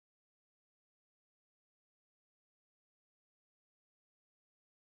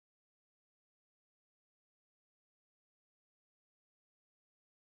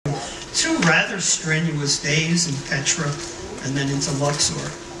2 rather strenuous days in Petra and then into Luxor.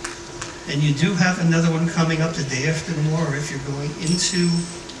 And you do have another one coming up the day after tomorrow if you're going into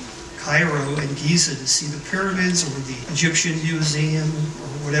Cairo and Giza to see the pyramids or the Egyptian Museum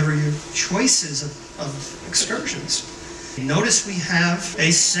or whatever your choice is of excursions. Notice we have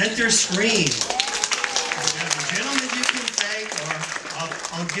a center screen. The gentlemen you can thank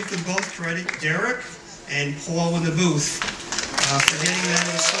are, I'll give them both credit, Derek and Paul in the booth for getting that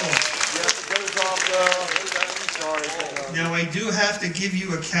installed. Now I do have to give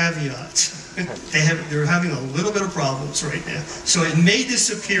you a caveat. They're having a little bit of problems right now, so it may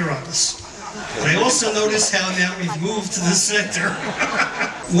disappear on us. But I also notice how now we've moved to the center.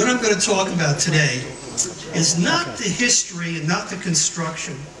 What I'm going to talk about today is not the history and not the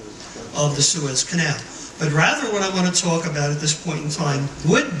construction of the Suez Canal, but rather what I want to talk about at this point in time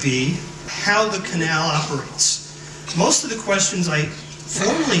would be how the canal operates. Most of the questions I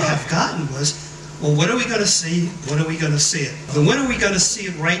formerly have gotten was, well, when are we going to see? When are we going to see it? The when are we going to see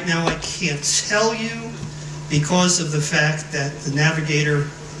it right now, I can't tell you because of the fact that the navigator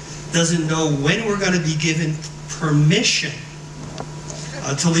doesn't know when we're going to be given permission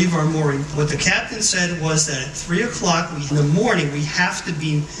to leave our mooring. What the captain said was that at 3 o'clock in the morning, we have to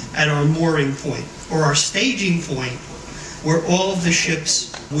be at our mooring point or our staging point where all of the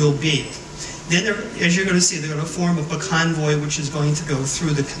ships will be. Then, as you're going to see, they're going to form up a convoy which is going to go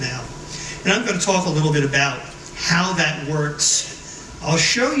through the canal. And I'm going to talk a little bit about how that works. I'll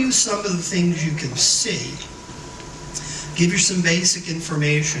show you some of the things you can see, give you some basic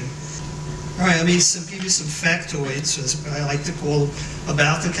information. All right, let me give you some factoids, as I like to call them,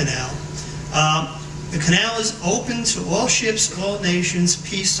 about the canal. The canal is open to all ships, all nations,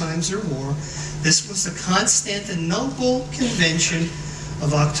 peace times or war. This was the Constantinople Convention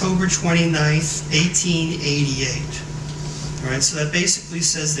of October 29th, 1888. All right, so that basically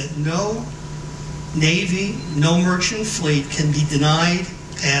says that no navy, no merchant fleet can be denied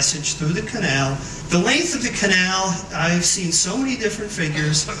passage through the canal. The length of the canal, I've seen so many different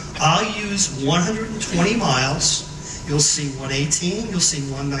figures. I'll use 120 miles. You'll see 118, you'll see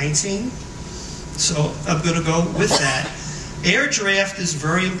 119. So I'm going to go with that. Air draft is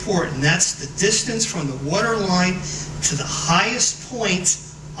very important. That's the distance from the water line to the highest point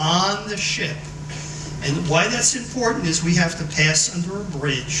on the ship. And why that's important is we have to pass under a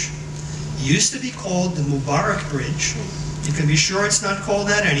bridge. It used to be called the Mubarak Bridge. You can be sure it's not called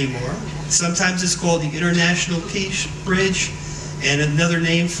that anymore. Sometimes it's called the International Peace Bridge, and another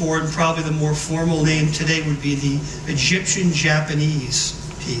name for it, and probably the more formal name today, would be the Egyptian-Japanese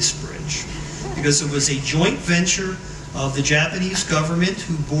Peace Bridge, because it was a joint venture of the Japanese government,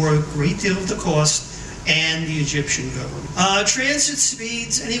 who bore a great deal of the cost, and the Egyptian government. Transit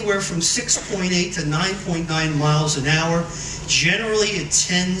speeds anywhere from 6.8 to 9.9 miles an hour. Generally, it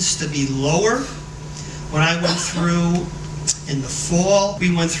tends to be lower. When I went through in the fall, we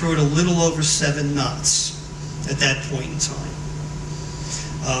went through it a little over 7 knots at that point in time.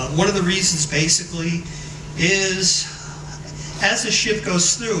 One of the reasons, basically, is as the ship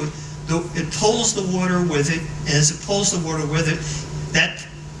goes through, it pulls the water with it, and as it pulls the water with it, that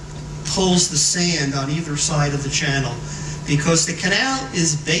pulls the sand on either side of the channel, because the canal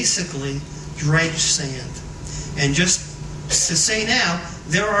is basically dredged sand. And just to say now,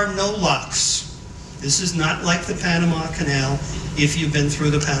 there are no locks. This is not like the Panama Canal. If you've been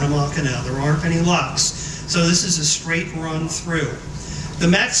through the Panama Canal, there aren't any locks. So this is a straight run through. The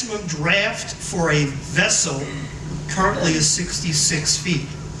maximum draft for a vessel currently is 66 feet.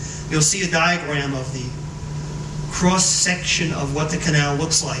 You'll see a diagram of the cross-section of what the canal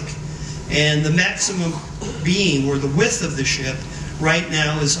looks like. And the maximum beam, or the width of the ship, right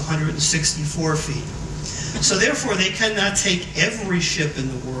now is 164 feet. So therefore, they cannot take every ship in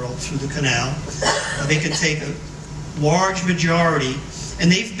the world through the canal. They can take a large majority,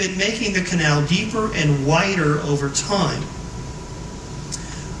 and they've been making the canal deeper and wider over time.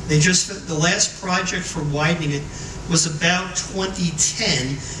 The last project for widening it was about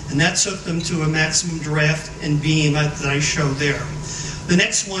 2010, and that took them to a maximum draft and beam that I showed there. The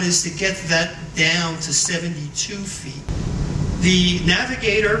next one is to get that down to 72 feet. The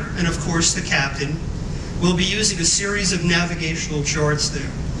navigator, and of course the captain, will be using a series of navigational charts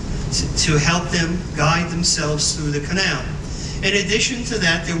there to help them guide themselves through the canal. In addition to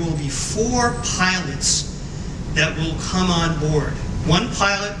that, there will be 4 pilots that will come on board. One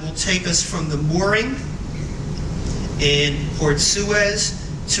pilot will take us from the mooring in Port Suez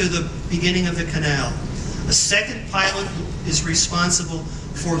to the beginning of the canal. A second pilot is responsible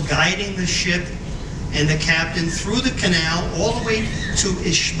for guiding the ship and the captain through the canal all the way to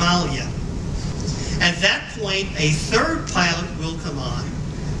Ismailia. At that point, a third pilot will come on,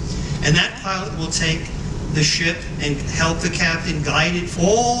 And that pilot will take the ship and help the captain guide it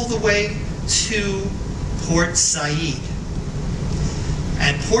all the way to Port Said.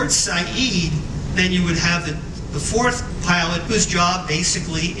 At Port Said, then you would have the fourth pilot, whose job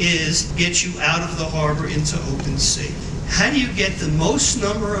basically is get you out of the harbor into open sea. How do you get the most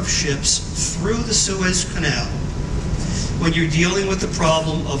number of ships through the Suez Canal when you're dealing with the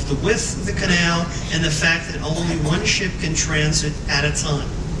problem of the width of the canal and the fact that only one ship can transit at a time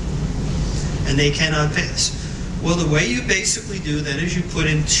and they cannot pass? Well, the way you basically do that is you put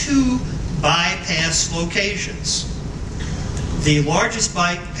in two bypass locations. The largest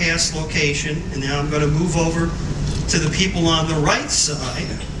bypass location, and now I'm going to move over to the people on the right side,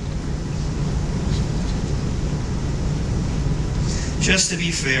 just to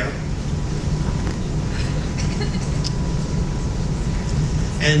be fair.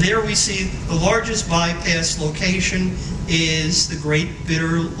 And there we see the largest bypass location is the Great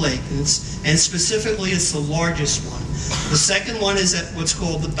Bitter Lake, and specifically it's the largest one. The second one is at what's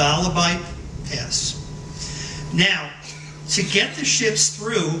called the Balabai Pass. Now, to get the ships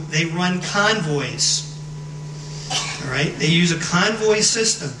through, they run convoys. All right, they use a convoy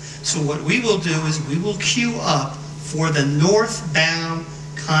system. So what we will do is we will queue up for the northbound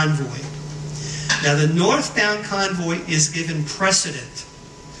convoy. Now, the northbound convoy is given precedent.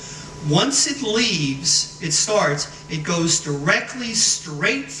 Once it leaves, it goes directly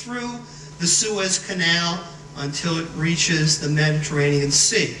straight through the Suez Canal until it reaches the Mediterranean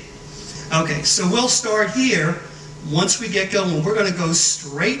Sea. Okay, so we'll start here. Once we get going, we're going to go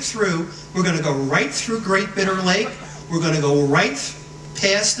straight through. We're going to go right through Great Bitter Lake. We're going to go right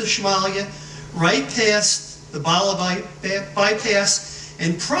past the Shmalia, right past the Balabai bypass,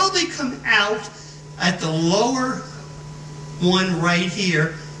 and probably come out at the lower one right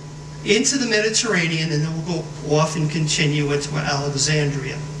here into the Mediterranean, and then we'll go off and continue into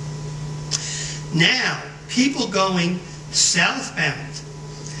Alexandria. Now, people going southbound,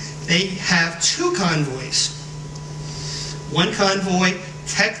 they have two convoys. One convoy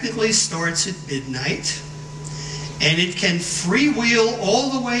technically starts at midnight, and it can freewheel all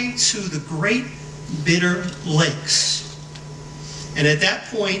the way to the Great Bitter Lakes. And at that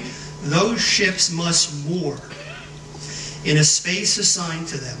point, those ships must moor in a space assigned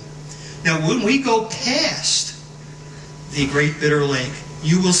to them. Now, when we go past the Great Bitter Lake,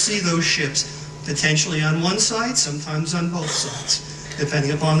 you will see those ships potentially on one side, sometimes on both sides,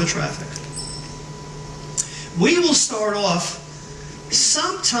 depending upon the traffic. We will start off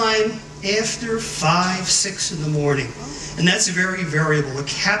sometime after 5, 6 in the morning, and that's very variable. The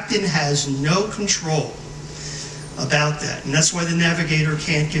captain has no control about that, and that's why the navigator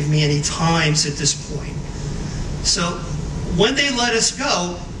can't give me any times at this point. So when they let us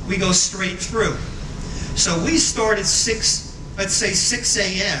go, we go straight through. So we start at 6, let's say 6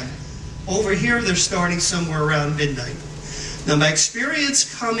 a.m. Over here, they're starting somewhere around midnight. Now, my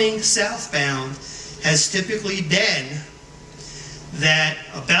experience coming southbound has typically been that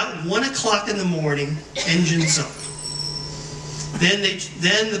about 1 o'clock in the morning, engines up. Then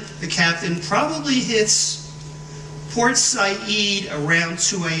the captain probably hits Port Said around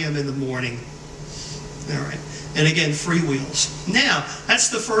 2 a.m. in the morning. All right. And again, freewheels. Now, that's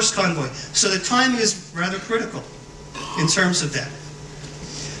the first convoy. So the timing is rather critical in terms of that.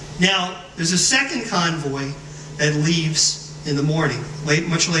 Now, there's a second convoy that leaves in the morning,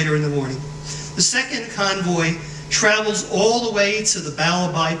 much later in the morning. The second convoy travels all the way to the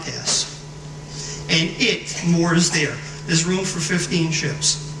Balabai Pass, and it moors there. There's room for 15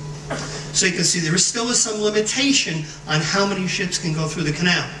 ships. So you can see there still is some limitation on how many ships can go through the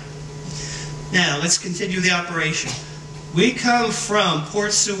canal. Now, let's continue the operation. We come from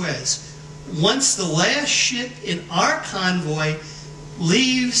Port Suez. Once the last ship in our convoy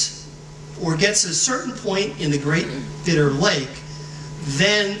leaves or gets a certain point in the Great Bitter Lake,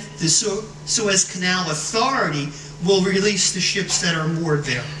 then the Suez Canal Authority will release the ships that are moored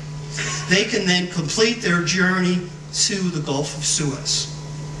there. They can then complete their journey to the Gulf of Suez.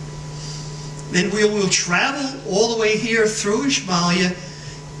 Then we will travel all the way here through Ishmalia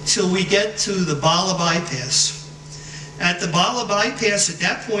till we get to the Balabai Pass. At the Balabai Pass, at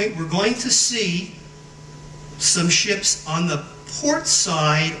that point, we're going to see some ships on the port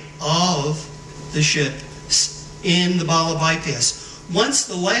side of the ship in the Balabai Pass. Once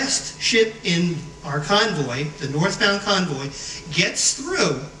the last ship in our convoy, the northbound convoy, gets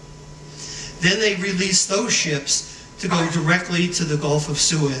through, then they release those ships to go directly to the Gulf of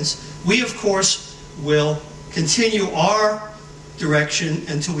Suez. We, of course, will continue our direction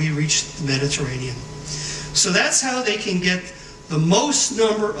until we reach the Mediterranean. So that's how they can get the most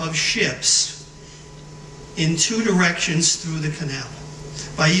number of ships in two directions through the canal.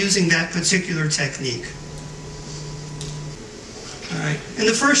 by using that particular technique. All right. And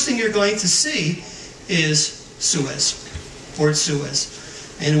the first thing you're going to see is Suez, Port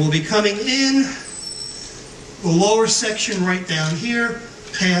Suez. And we'll be coming in the lower section right down here,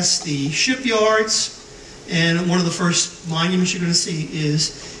 past the shipyards. And one of the first monuments you're going to see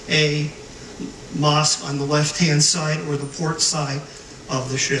is a mosque on the left-hand side, or the port side of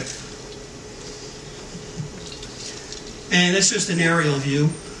the ship. And it's just an aerial view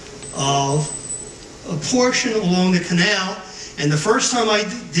of a portion along the canal. And the first time I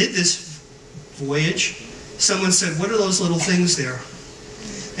did this voyage, someone said, "What are those little things there?"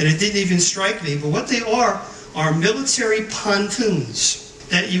 And it didn't even strike me. But what they are military pontoons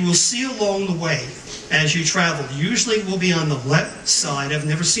that you will see along the way as you travel. Usually will be on the left side. I've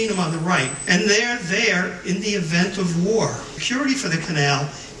never seen them on the right. And they're there in the event of war. Security for the canal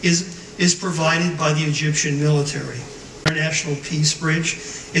is provided by the Egyptian military. International Peace Bridge.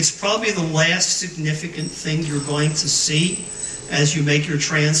 It's probably the last significant thing you're going to see as you make your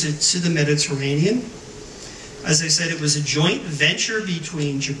transit to the Mediterranean. As I said, it was a joint venture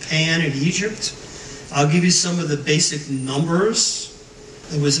between Japan and Egypt. I'll give you some of the basic numbers.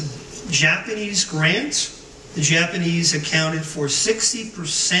 It was a Japanese grant. The Japanese accounted for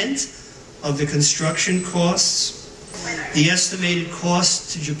 60% of the construction costs. The estimated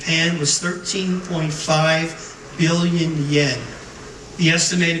cost to Japan was 13.5 billion yen. The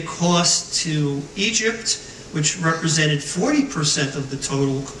estimated cost to Egypt, which represented 40% of the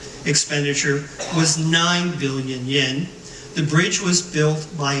total expenditure, was 9 billion yen. The bridge was built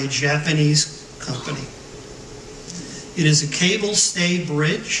by a Japanese company. It is a cable stay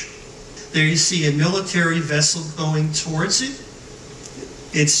bridge. There you see a military vessel going towards it.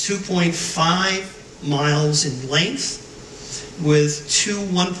 It's 2.5 miles in length, with two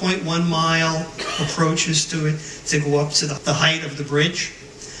 1.1 mile approaches to it to go up to the height of the bridge.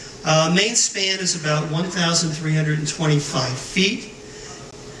 Main span is about 1,325 feet.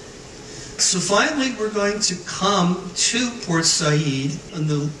 So finally, we're going to come to Port Said. On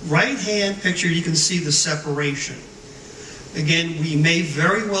the right-hand picture, you can see the separation. Again, we may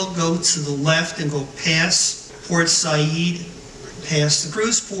very well go to the left and go past Port Said, past the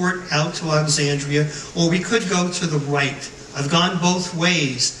cruise port, out to Alexandria, or we could go to the right. I've gone both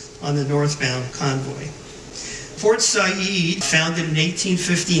ways on the northbound convoy. Port Said, founded in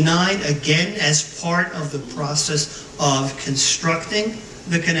 1859, again as part of the process of constructing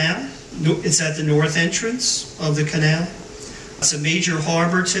the canal. It's at the north entrance of the canal. It's a major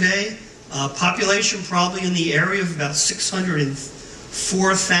harbor today. Population probably in the area of about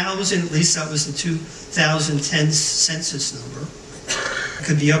 604,000, at least that was the 2010 census number. It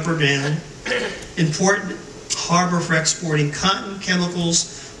could be up or down. Important harbor for exporting cotton, chemicals,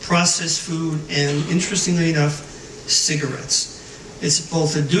 processed food, and interestingly enough, cigarettes. It's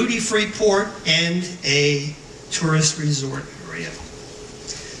both a duty-free port and a tourist resort area.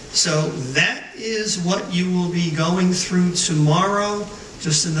 So that is what you will be going through tomorrow.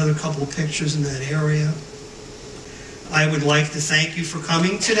 Just another couple of pictures in that area. I would like to thank you for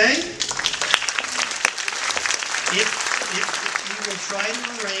coming today. If you will try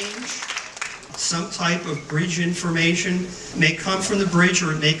to arrange some type of bridge information, it may come from the bridge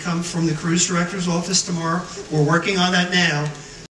or it may come from the cruise director's office tomorrow. We're working on that now.